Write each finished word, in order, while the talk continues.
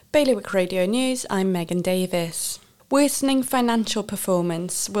Bailiwick Radio News, I'm Megan Davis. Worsening financial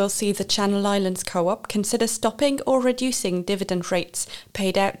performance will see the Channel Islands Co-op consider stopping or reducing dividend rates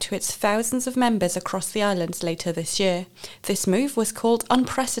paid out to its thousands of members across the islands later this year. This move was called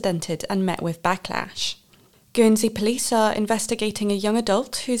unprecedented and met with backlash. Guernsey police are investigating a young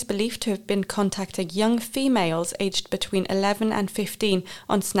adult who's believed to have been contacting young females aged between 11 and 15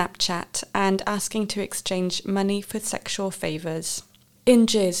 on Snapchat and asking to exchange money for sexual favours. In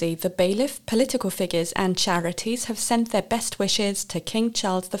Jersey, the bailiff, political figures and charities have sent their best wishes to King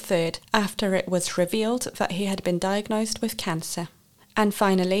Charles III after it was revealed that he had been diagnosed with cancer. And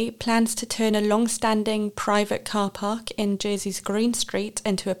finally, plans to turn a long-standing private car park in Jersey's Green Street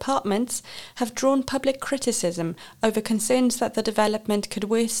into apartments have drawn public criticism over concerns that the development could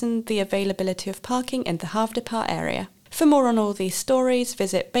worsen the availability of parking in the Havre de Pars area. For more on all these stories,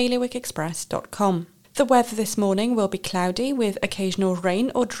 visit bailiwickexpress.com. The weather this morning will be cloudy with occasional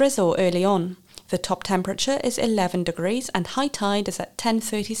rain or drizzle early on. The top temperature is 11 degrees and high tide is at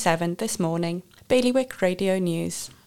 10:37 this morning. Bailiwick Radio News.